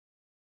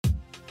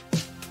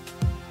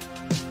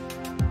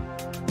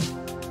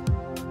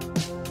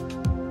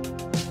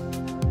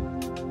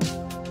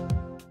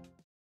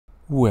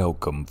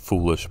Welcome,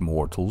 foolish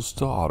mortals,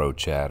 to Auto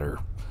Chatter.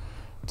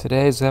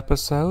 Today's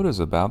episode is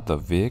about the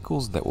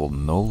vehicles that will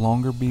no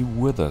longer be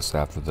with us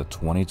after the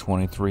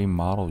 2023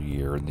 model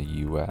year in the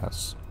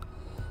US.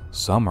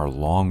 Some are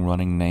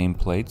long-running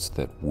nameplates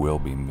that will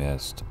be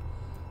missed.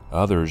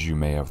 Others you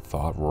may have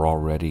thought were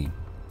already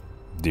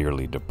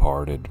dearly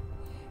departed.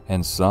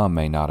 And some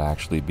may not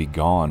actually be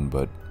gone,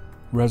 but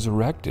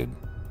resurrected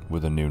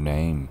with a new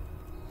name.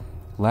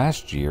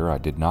 Last year I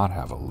did not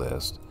have a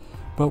list,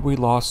 but we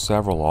lost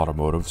several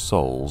automotive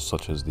souls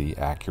such as the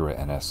Acura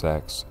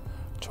NSX,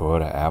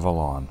 Toyota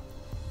Avalon,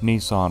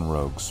 Nissan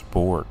Rogue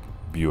Sport,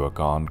 Buick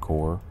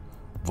Encore,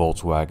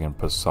 Volkswagen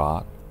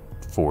Passat,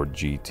 Ford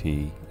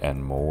GT,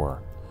 and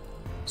more.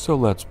 So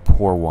let's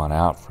pour one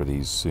out for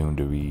these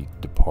soon-to-be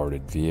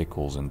departed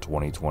vehicles in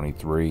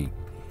 2023.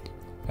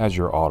 As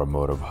your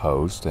automotive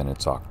host, and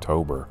it's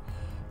October,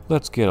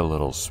 let's get a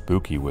little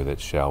spooky with it,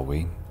 shall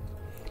we?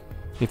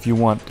 If you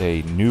want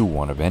a new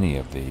one of any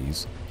of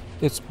these,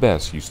 it's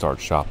best you start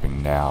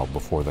shopping now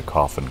before the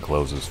coffin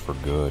closes for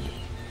good,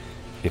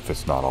 if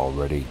it's not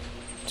already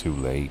too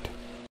late.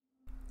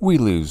 We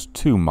lose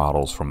two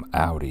models from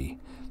Audi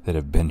that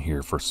have been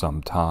here for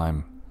some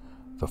time.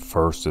 The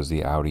first is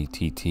the Audi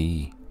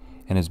TT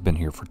and has been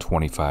here for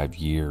 25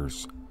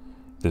 years.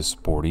 This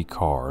sporty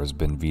car has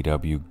been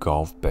VW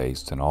Golf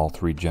based in all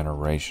three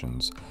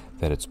generations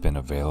that it's been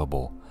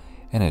available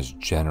and has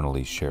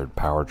generally shared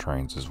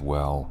powertrains as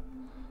well.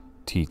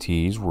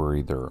 TTs were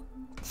either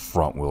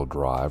front-wheel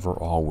drive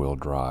or all-wheel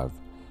drive.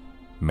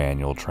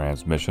 Manual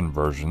transmission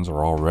versions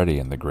are already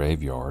in the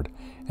graveyard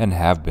and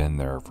have been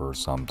there for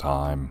some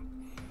time.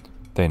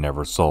 They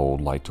never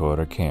sold like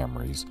Toyota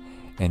Camrys,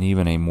 and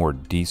even a more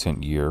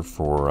decent year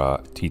for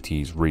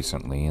TTs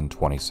recently in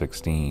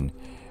 2016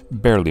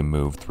 barely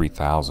moved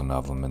 3,000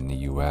 of them in the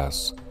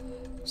US.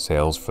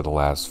 Sales for the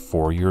last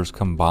 4 years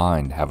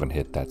combined haven't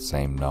hit that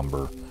same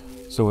number,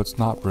 so it's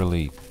not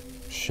really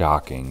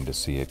shocking to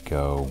see it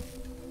go.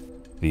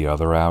 The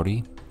other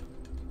Audi?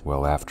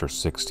 Well, after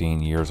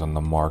 16 years on the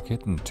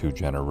market and 2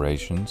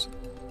 generations,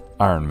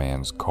 Iron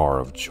Man's car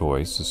of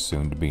choice is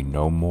soon to be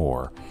no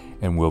more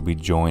and will be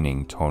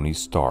joining Tony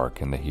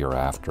Stark in the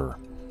hereafter.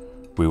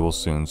 We will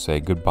soon say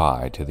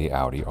goodbye to the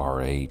Audi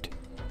R8.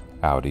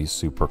 Audi's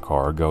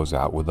supercar goes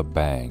out with a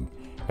bang,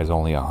 as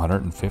only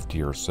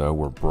 150 or so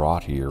were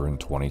brought here in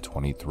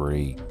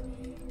 2023.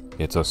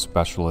 It's a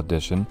special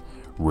edition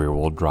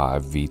rear-wheel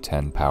drive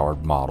V10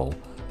 powered model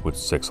with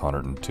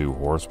 602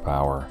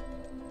 horsepower.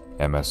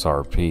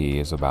 MSRP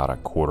is about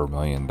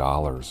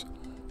 $250,000,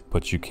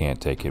 but you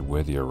can't take it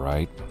with you,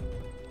 right?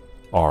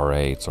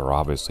 R8s are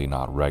obviously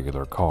not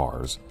regular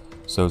cars,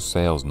 so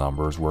sales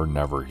numbers were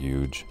never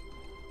huge,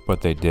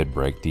 but they did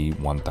break the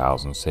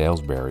 1,000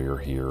 sales barrier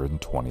here in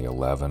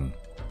 2011.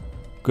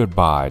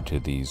 Goodbye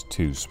to these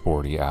two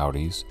sporty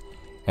Audis,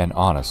 and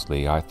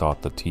honestly I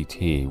thought the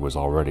TT was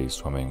already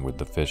swimming with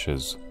the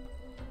fishes.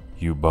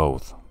 You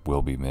both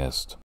will be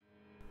missed.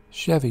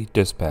 Chevy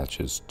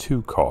dispatches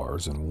 2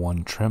 cars and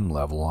 1 trim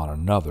level on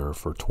another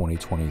for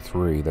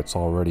 2023 that's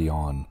already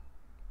on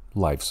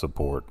life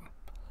support.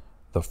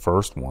 The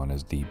first one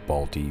is the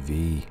Bolt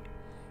EV.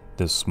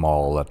 This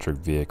small electric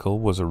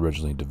vehicle was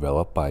originally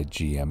developed by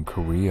GM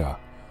Korea,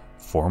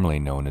 formerly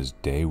known as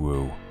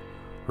Daewoo.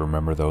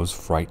 Remember those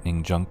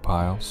frightening junk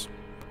piles?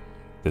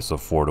 This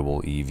affordable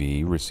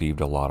EV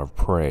received a lot of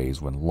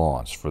praise when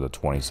launched for the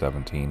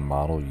 2017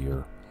 model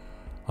year.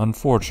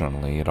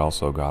 Unfortunately, it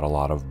also got a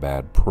lot of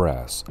bad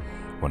press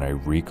when a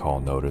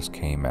recall notice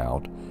came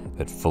out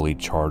that fully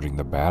charging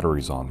the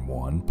batteries on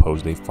one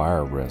posed a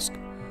fire risk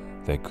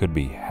that could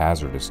be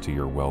hazardous to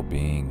your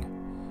well-being.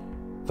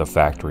 The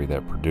factory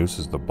that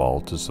produces the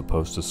Bolt is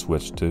supposed to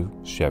switch to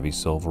Chevy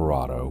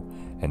Silverado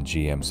and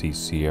GMC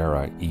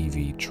Sierra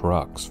EV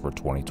trucks for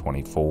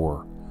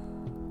 2024.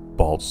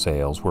 Bolt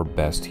sales were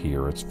best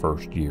here its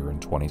first year in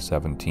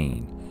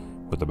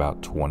 2017, with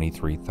about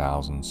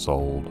 23,000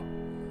 sold.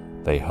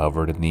 They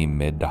hovered in the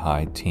mid to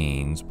high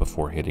teens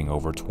before hitting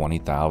over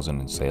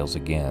 20,000 in sales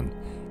again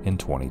in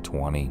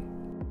 2020.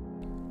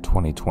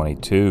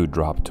 2022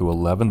 dropped to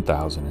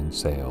 11,000 in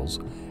sales,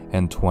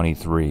 and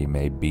 23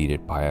 may beat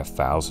it by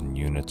 1,000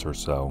 units or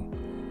so.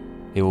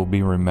 It will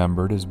be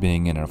remembered as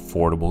being an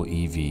affordable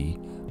EV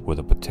with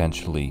a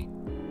potentially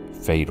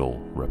fatal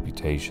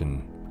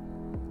reputation.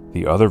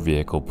 The other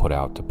vehicle put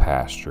out to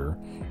pasture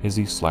is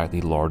the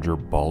slightly larger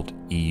Bolt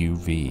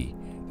EUV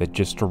that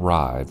just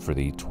arrived for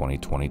the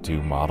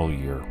 2022 model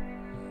year.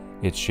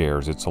 It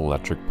shares its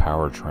electric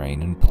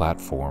powertrain and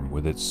platform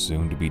with its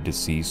soon-to-be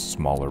deceased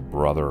smaller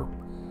brother.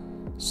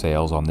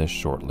 Sales on this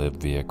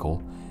short-lived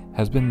vehicle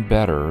has been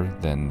better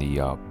than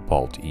the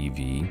Bolt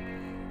EV,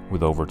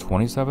 with over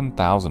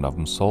 27,000 of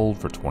them sold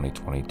for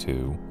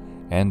 2022,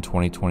 and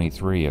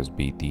 2023 has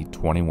beat the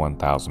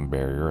 21,000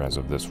 barrier as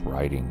of this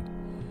writing.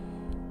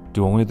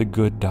 Do only the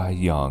good die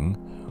young,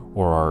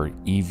 or are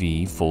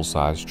EV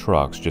full-size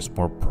trucks just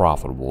more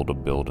profitable to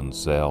build and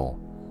sell?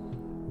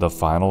 The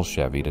final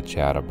Chevy to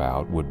chat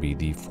about would be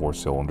the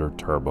 4-cylinder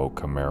turbo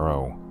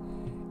Camaro.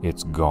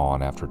 It's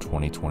gone after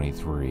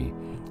 2023,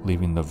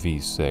 leaving the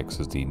V6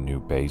 as the new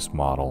base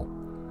model.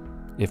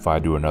 If I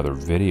do another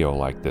video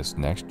like this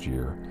next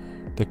year,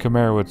 the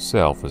Camaro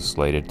itself is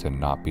slated to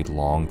not be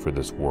long for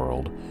this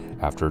world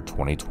after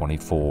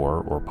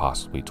 2024 or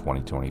possibly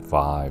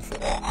 2025.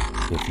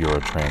 If you're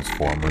a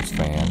Transformers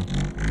fan,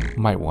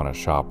 you might want to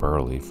shop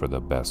early for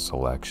the best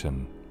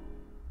selection.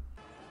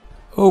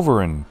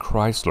 Over in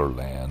Chrysler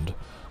land,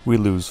 we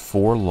lose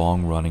 4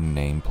 long-running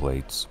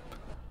nameplates.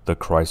 The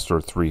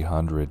Chrysler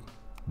 300,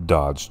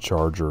 Dodge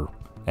Charger,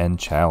 and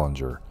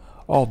Challenger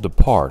all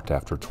depart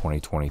after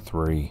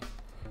 2023.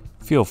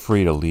 Feel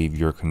free to leave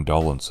your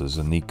condolences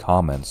in the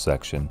comments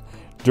section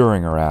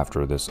during or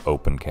after this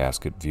open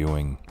casket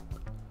viewing.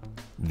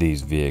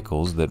 These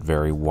vehicles that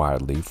vary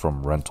widely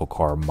from rental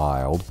car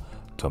mild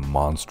to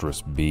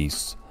monstrous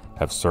beasts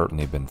have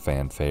certainly been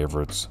fan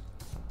favorites.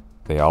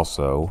 They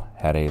also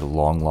had a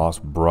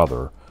long-lost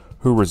brother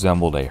who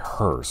resembled a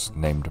hearse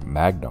named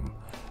Magnum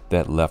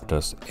that left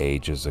us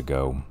ages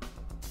ago.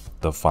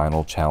 The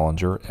final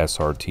Challenger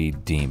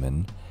SRT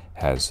Demon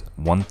has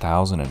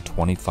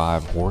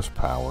 1,025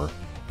 horsepower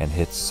and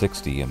hits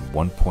 60 in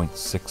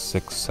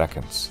 1.66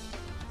 seconds.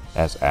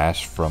 As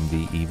Ash from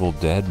the Evil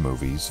Dead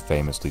movies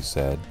famously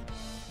said,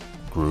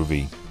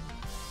 groovy.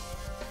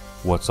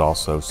 What's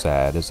also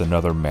sad is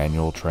another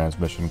manual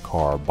transmission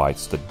car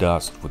bites the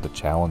dust with the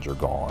Challenger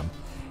gone,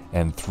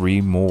 and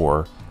 3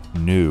 more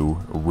new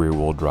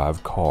rear-wheel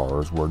drive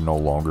cars will no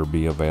longer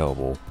be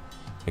available,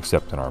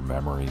 except in our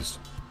memories.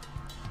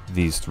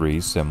 These 3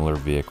 similar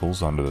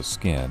vehicles under the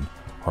skin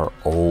are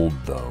old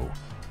though,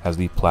 as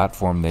the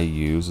platform they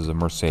use is a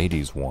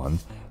Mercedes one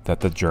that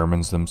the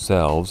Germans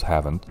themselves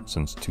haven't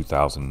since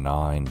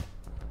 2009.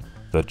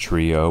 The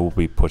trio will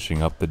be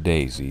pushing up the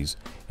daisies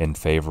in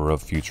favor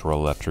of future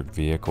electric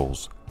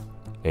vehicles.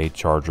 A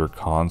Charger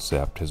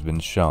concept has been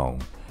shown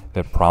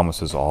that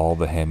promises all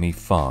the Hemi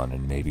fun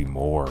and maybe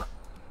more,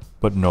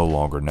 but no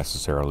longer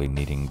necessarily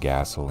needing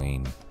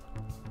gasoline.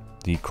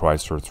 The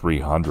Chrysler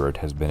 300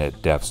 has been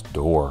at death's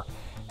door,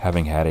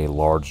 having had a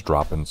large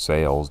drop in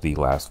sales the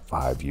last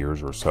 5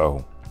 years or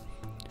so.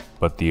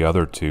 But the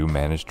other 2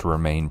 managed to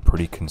remain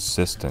pretty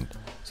consistent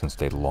since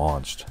they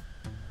launched.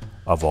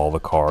 Of all the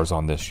cars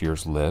on this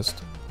year's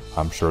list,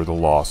 I'm sure the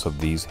loss of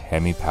these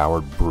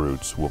Hemi-powered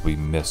brutes will be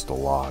missed a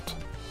lot.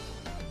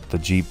 The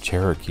Jeep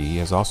Cherokee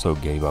has also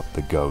gave up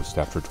the ghost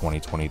after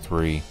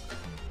 2023.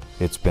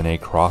 It's been a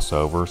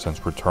crossover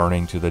since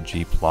returning to the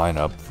Jeep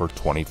lineup for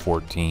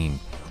 2014,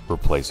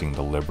 replacing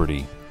the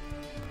Liberty,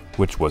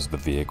 which was the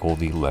vehicle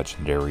the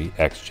legendary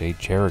XJ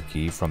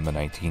Cherokee from the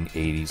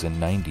 1980s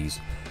and 90s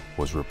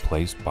was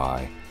replaced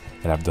by,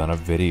 and I've done a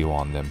video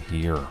on them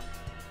here.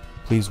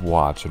 Please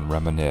watch and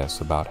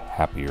reminisce about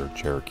happier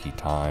Cherokee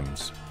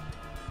times.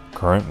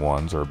 Current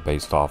ones are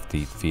based off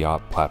the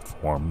Fiat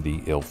platform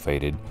the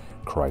ill-fated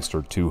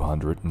Chrysler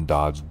 200 and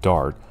Dodge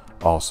Dart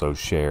also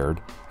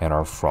shared and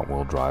are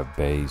front-wheel drive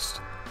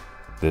based.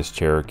 This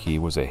Cherokee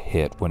was a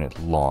hit when it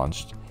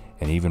launched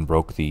and even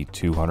broke the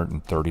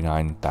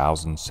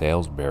 239,000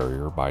 sales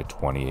barrier by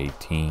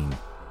 2018,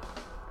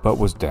 but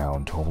was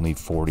down to only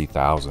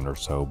 40,000 or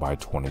so by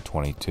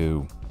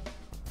 2022.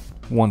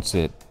 Once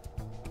it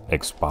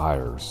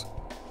expires,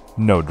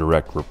 no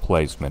direct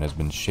replacement has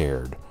been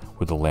shared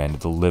with the land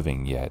of the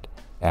living yet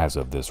as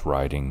of this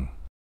writing.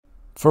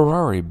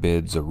 Ferrari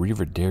bids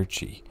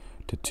arrivederci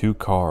to 2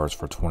 cars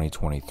for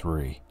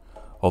 2023,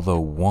 although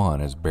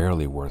one is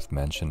barely worth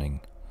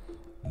mentioning.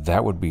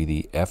 That would be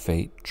the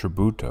F8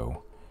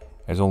 Tributo,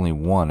 as only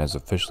one has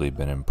officially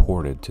been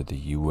imported to the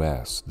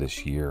US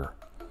this year.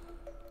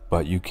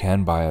 But you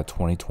can buy a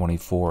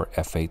 2024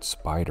 F8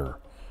 Spider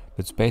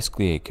that's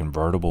basically a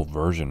convertible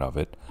version of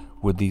it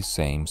with the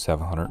same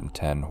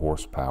 710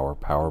 horsepower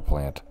power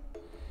plant.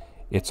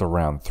 It's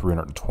around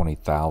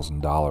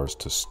 $320,000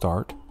 to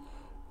start,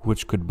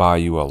 which could buy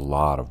you a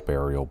lot of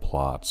burial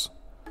plots.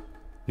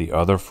 The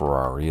other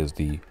Ferrari is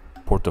the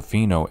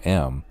Portofino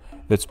M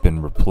that's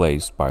been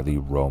replaced by the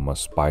Roma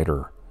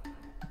Spider.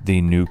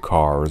 The new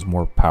car is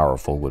more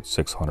powerful with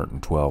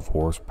 612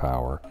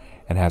 horsepower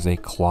and has a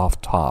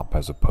cloth top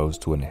as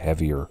opposed to a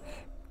heavier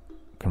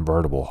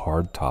convertible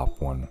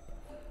hardtop one.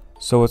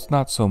 So it's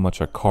not so much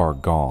a car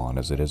gone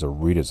as it is a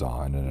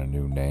redesign and a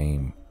new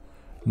name.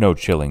 No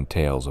chilling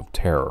tales of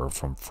terror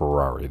from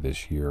Ferrari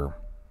this year.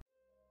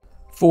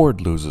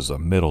 Ford loses a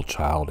middle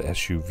child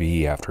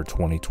SUV after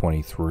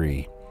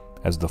 2023,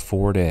 as the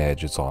Ford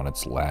Edge is on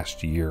its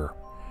last year.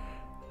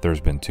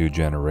 There's been 2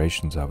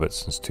 generations of it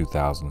since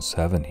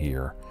 2007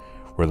 here,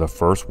 where the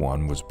first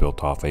one was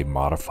built off a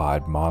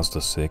modified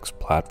Mazda 6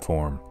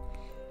 platform.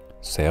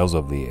 Sales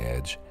of the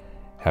Edge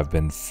have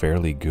been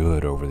fairly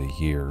good over the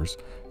years,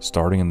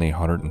 starting in the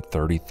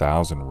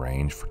 130,000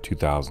 range for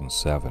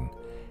 2007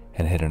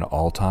 and hit an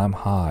all-time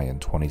high in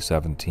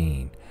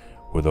 2017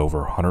 with over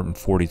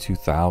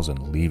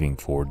 142,000 leaving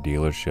Ford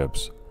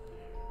dealerships.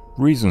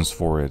 Reasons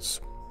for its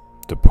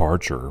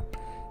departure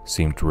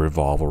seem to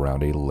revolve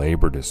around a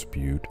labor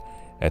dispute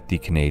at the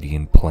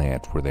Canadian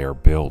plant where they are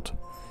built,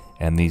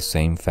 and the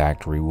same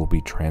factory will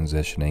be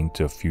transitioning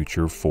to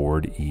future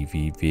Ford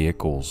EV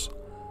vehicles.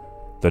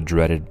 The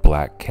dreaded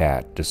black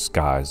cat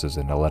disguised as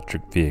an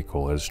electric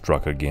vehicle has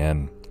struck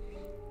again.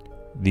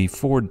 The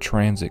Ford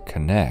Transit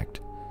Connect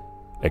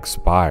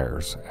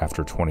expires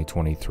after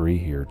 2023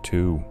 here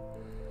too.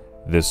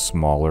 This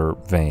smaller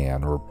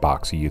van or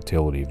boxy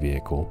utility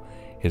vehicle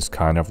is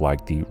kind of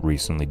like the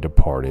recently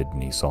departed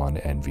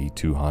Nissan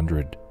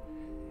NV200.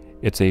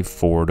 It's a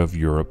Ford of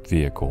Europe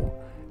vehicle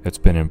that's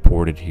been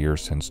imported here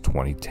since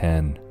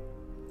 2010.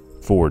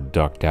 Ford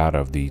ducked out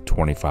of the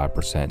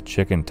 25%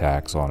 chicken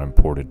tax on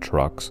imported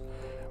trucks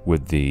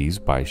with these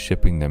by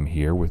shipping them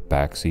here with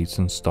back seats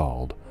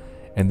installed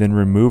and then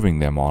removing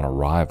them on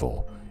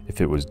arrival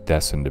if it was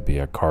destined to be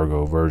a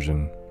cargo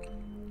version.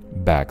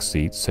 Back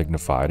seats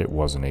signified it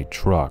wasn't a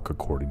truck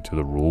according to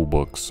the rule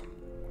books.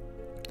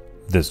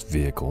 This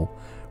vehicle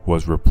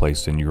was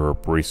replaced in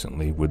Europe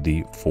recently with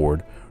the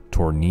Ford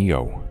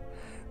Tourneo,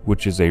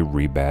 which is a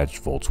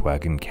rebadged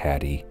Volkswagen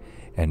Caddy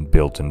and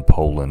built in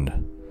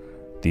Poland.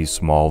 The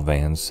small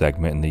van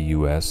segment in the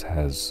US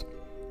has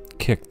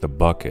kicked the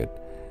bucket,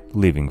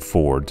 leaving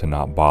Ford to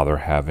not bother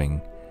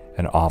having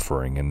an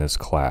offering in this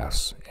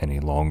class any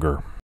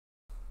longer.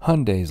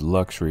 Hyundai's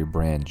luxury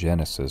brand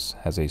Genesis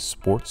has a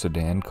sports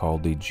sedan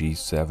called the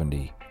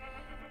G70.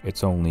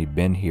 It's only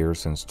been here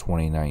since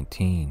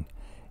 2019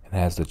 and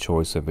has the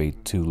choice of a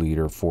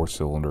 2-liter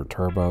 4-cylinder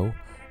turbo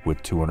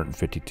with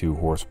 252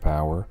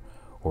 horsepower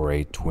or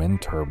a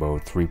twin-turbo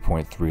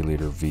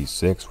 3.3-liter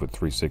V6 with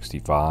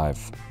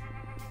 365.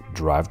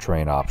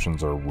 Drivetrain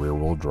options are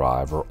rear-wheel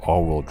drive or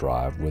all-wheel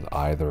drive with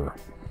either.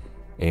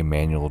 A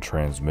manual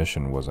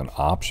transmission was an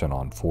option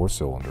on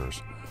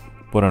 4-cylinders,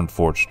 but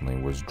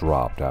unfortunately was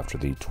dropped after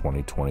the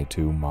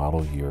 2022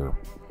 model year.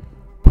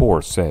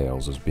 Poor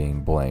sales is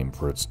being blamed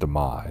for its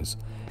demise,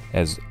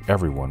 as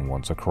everyone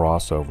wants a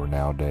crossover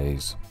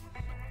nowadays.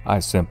 I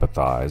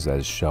sympathize,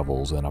 as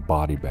shovels and a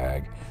body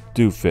bag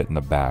do fit in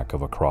the back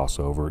of a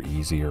crossover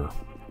easier.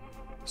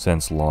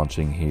 Since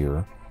launching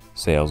here,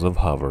 sales have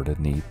hovered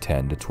in the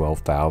 10,000 to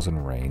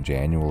 12,000 range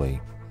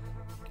annually.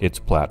 Its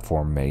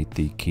platform mate,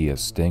 the Kia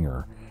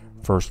Stinger,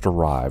 first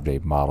arrived a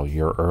model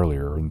year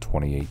earlier in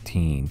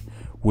 2018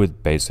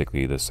 with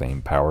basically the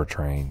same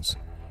powertrains.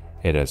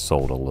 It has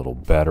sold a little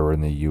better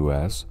in the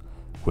US,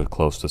 with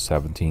close to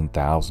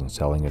 17,000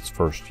 selling its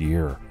first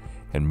year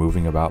and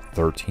moving about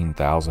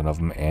 13,000 of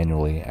them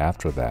annually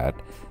after that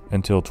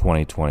until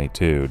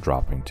 2022,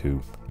 dropping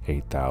to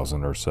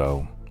 8,000 or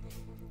so.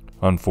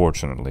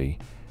 Unfortunately,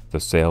 the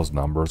sales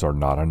numbers are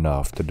not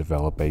enough to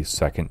develop a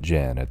second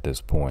gen at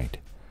this point,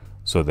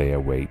 so they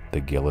await the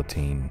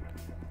guillotine.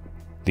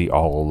 The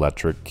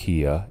all-electric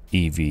Kia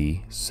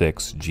EV6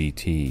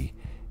 GT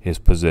is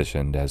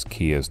positioned as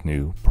Kia's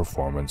new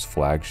performance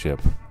flagship.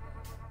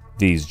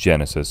 These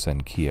Genesis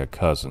and Kia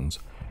cousins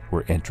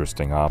were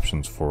interesting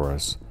options for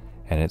us,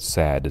 and it's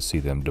sad to see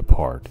them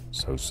depart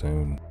so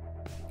soon.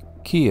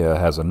 Kia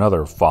has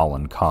another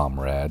fallen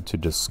comrade to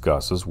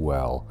discuss as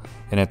well,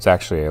 and it's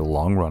actually a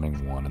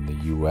long-running one in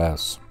the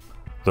US.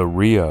 The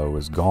Rio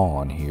is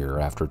gone here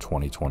after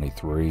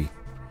 2023.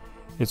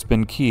 It's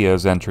been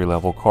Kia's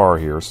entry-level car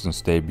here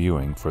since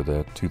debuting for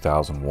the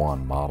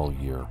 2001 model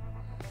year.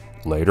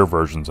 Later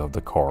versions of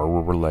the car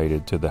were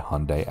related to the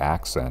Hyundai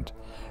Accent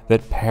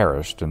that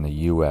perished in the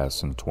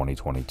US in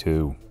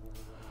 2022.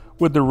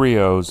 With the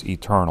Rio's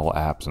eternal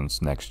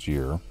absence next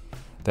year,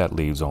 that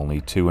leaves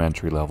only 2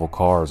 entry-level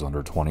cars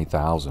under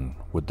 20,000,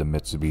 with the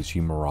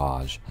Mitsubishi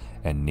Mirage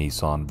and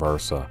Nissan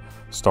Versa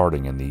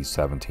starting in the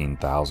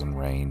 17,000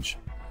 range.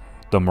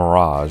 The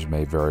Mirage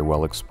may very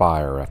well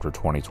expire after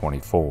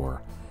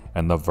 2024,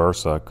 and the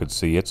Versa could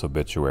see its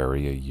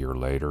obituary a year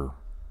later.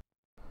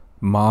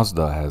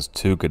 Mazda has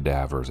 2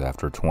 cadavers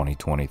after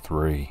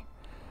 2023.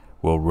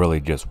 Well,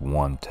 really just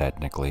one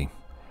technically.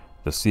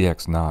 The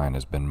CX-9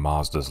 has been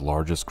Mazda's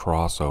largest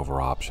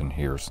crossover option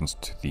here since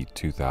the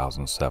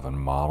 2007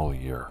 model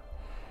year.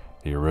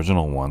 The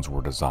original ones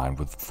were designed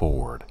with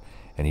Ford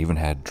and even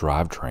had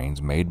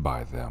drivetrains made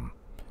by them.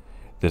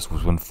 This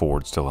was when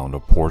Ford still owned a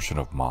portion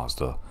of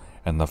Mazda,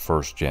 and the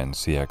first-gen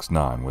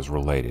CX-9 was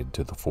related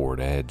to the Ford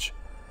Edge,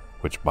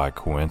 which by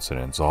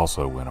coincidence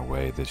also went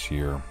away this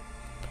year.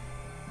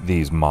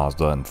 These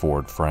Mazda and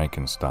Ford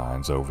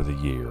Frankensteins over the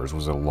years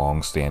was a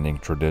long-standing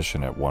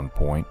tradition at one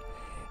point,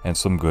 and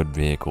some good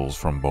vehicles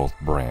from both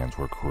brands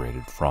were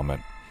created from it.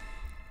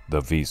 The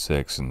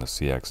V6 in the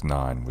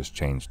CX-9 was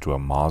changed to a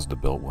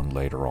Mazda-built one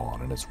later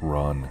on in its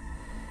run.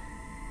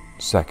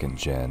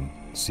 Second-gen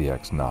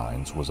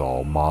CX-9s was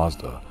all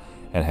Mazda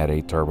and had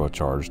a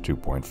turbocharged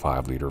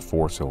 2.5-liter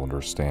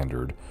 4-cylinder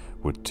standard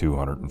with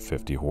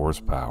 250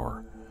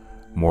 horsepower,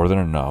 more than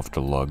enough to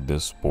lug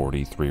this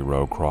sporty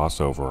 3-row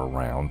crossover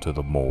around to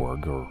the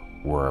morgue or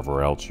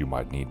wherever else you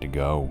might need to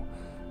go.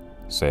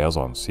 Sales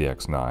on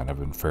CX-9 have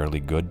been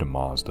fairly good to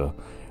Mazda,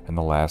 and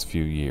the last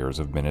few years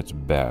have been its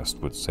best,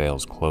 with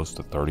sales close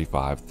to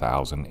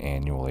 35,000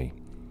 annually.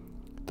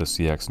 The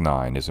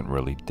CX-9 isn't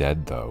really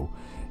dead though,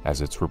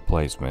 as its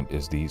replacement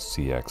is the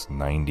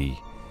CX-90.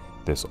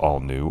 This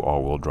all-new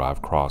all-wheel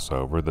drive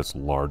crossover that's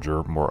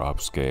larger, more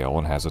upscale,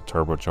 and has a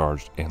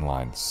turbocharged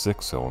inline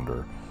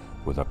 6-cylinder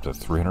with up to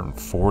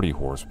 340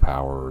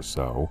 horsepower or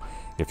so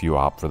if you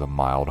opt for the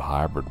mild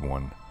hybrid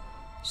one.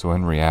 So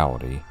in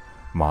reality,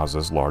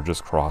 Mazda's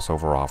largest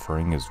crossover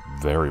offering is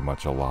very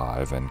much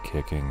alive and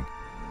kicking.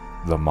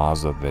 The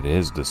Mazda that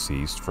is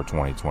deceased for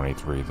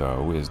 2023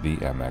 though is the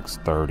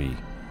MX-30.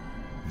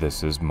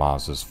 This is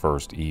Mazda's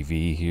first EV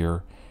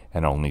here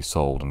and only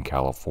sold in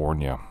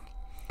California.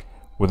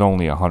 With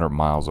only 100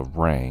 miles of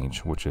range,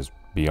 which is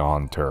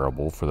beyond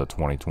terrible for the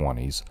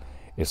 2020s,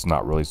 it's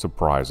not really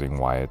surprising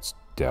why it's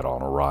dead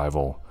on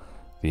arrival.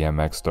 The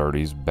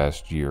MX-30's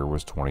best year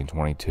was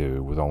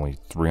 2022, with only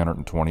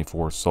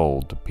 324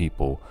 sold to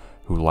people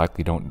who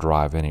likely don't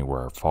drive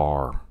anywhere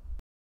far.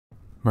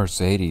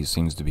 Mercedes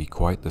seems to be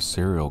quite the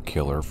serial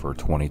killer for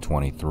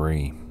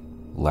 2023.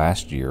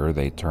 Last year,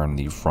 they turned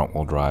the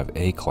front-wheel drive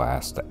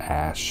A-Class to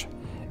ash,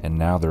 and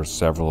now there's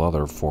several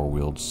other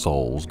four-wheeled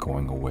souls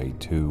going away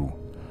too.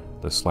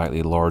 The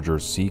slightly larger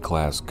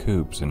C-Class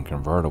coupes and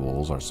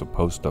convertibles are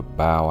supposed to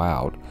bow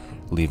out,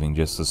 leaving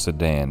just the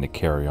sedan to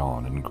carry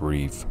on in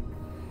grief.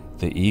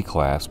 The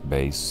E-Class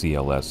based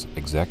CLS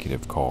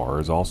executive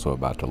car is also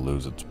about to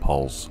lose its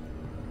pulse.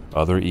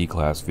 Other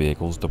E-Class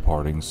vehicles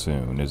departing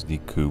soon is the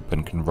coupe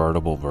and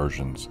convertible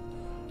versions.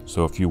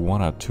 So if you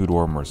want a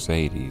two-door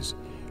Mercedes,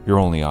 your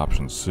only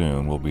option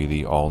soon will be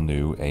the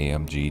all-new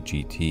AMG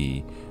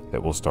GT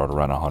that will start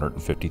around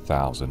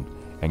 $150,000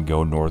 and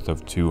go north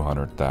of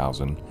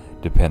 $200,000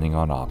 depending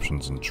on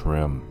options and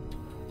trim.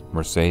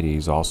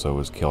 Mercedes also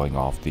is killing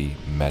off the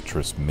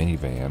Metris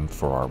minivan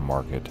for our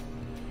market.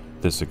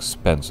 This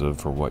expensive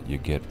for what you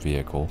get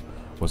vehicle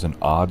was an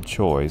odd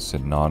choice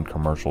in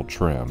non-commercial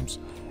trims,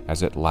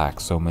 as it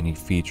lacks so many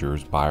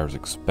features buyers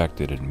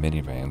expected in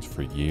minivans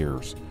for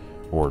years,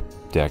 or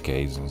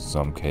decades in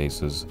some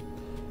cases.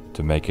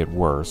 To make it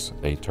worse,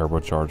 a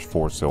turbocharged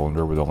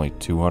four-cylinder with only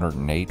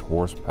 208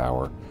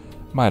 horsepower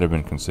might have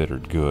been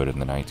considered good in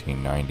the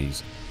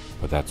 1990s,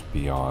 but that's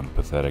beyond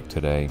pathetic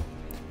today.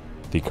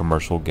 The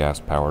commercial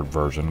gas-powered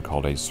version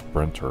called a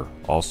Sprinter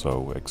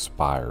also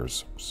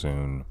expires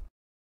soon.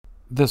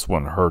 This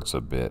one hurts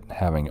a bit,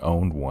 having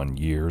owned one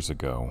years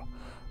ago,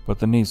 but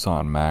the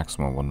Nissan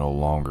Maxima will no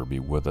longer be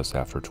with us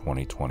after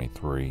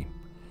 2023.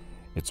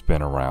 It's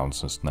been around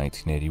since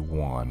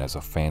 1981 as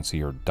a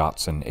fancier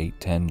Datsun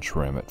 810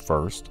 trim at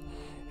first,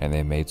 and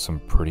they made some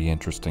pretty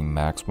interesting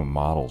Maxima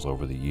models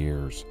over the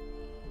years.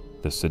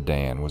 The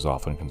sedan was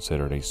often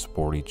considered a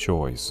sporty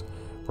choice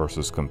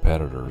versus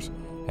competitors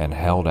and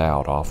held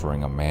out,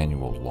 offering a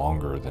manual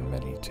longer than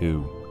many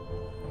too.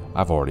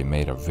 I've already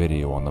made a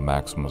video on the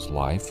Maxima's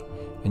life,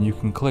 and you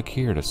can click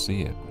here to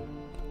see it.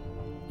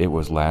 It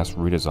was last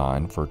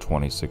redesigned for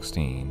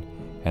 2016,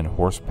 and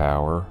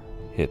horsepower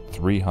hit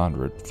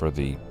 300 for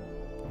the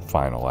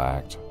final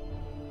act.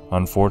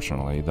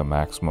 Unfortunately, the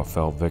Maxima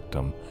fell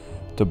victim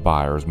to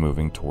buyers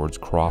moving towards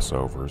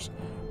crossovers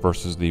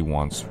versus the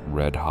once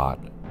red-hot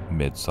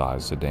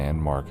mid-size sedan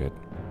market.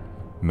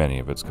 Many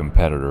of its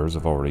competitors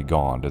have already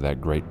gone to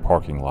that great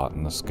parking lot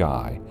in the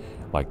sky,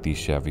 like the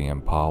Chevy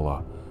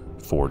Impala,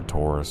 Ford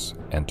Taurus,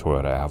 and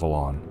Toyota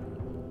Avalon.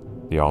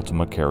 The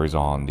Altima carries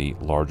on the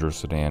larger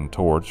sedan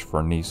torch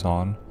for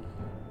Nissan,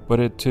 but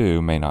it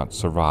too may not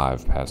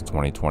survive past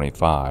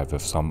 2025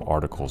 if some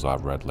articles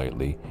I've read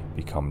lately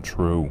become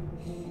true.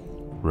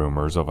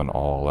 Rumors of an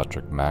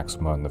all-electric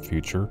Maxima in the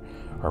future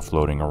are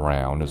floating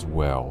around as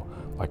well,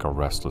 like a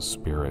restless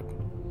spirit.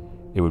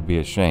 It would be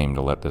a shame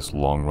to let this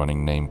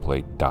long-running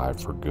nameplate die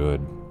for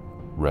good.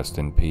 Rest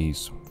in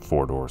peace,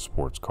 four-door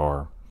sports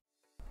car.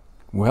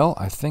 Well,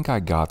 I think I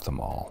got them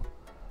all.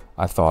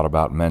 I thought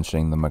about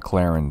mentioning the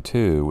McLaren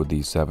too with the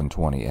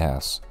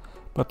 720S,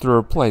 but the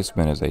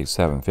replacement is a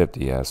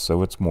 750S,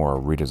 so it's more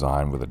a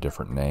redesign with a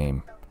different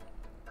name.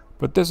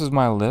 But this is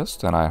my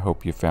list, and I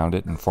hope you found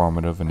it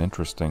informative and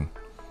interesting.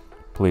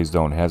 Please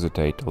don't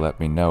hesitate to let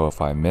me know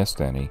if I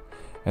missed any,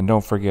 and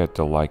don't forget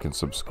to like and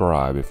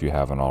subscribe if you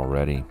haven't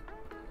already.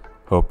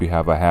 Hope you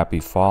have a happy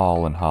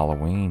fall and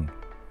Halloween.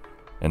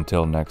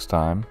 Until next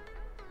time,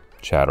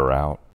 chatter out.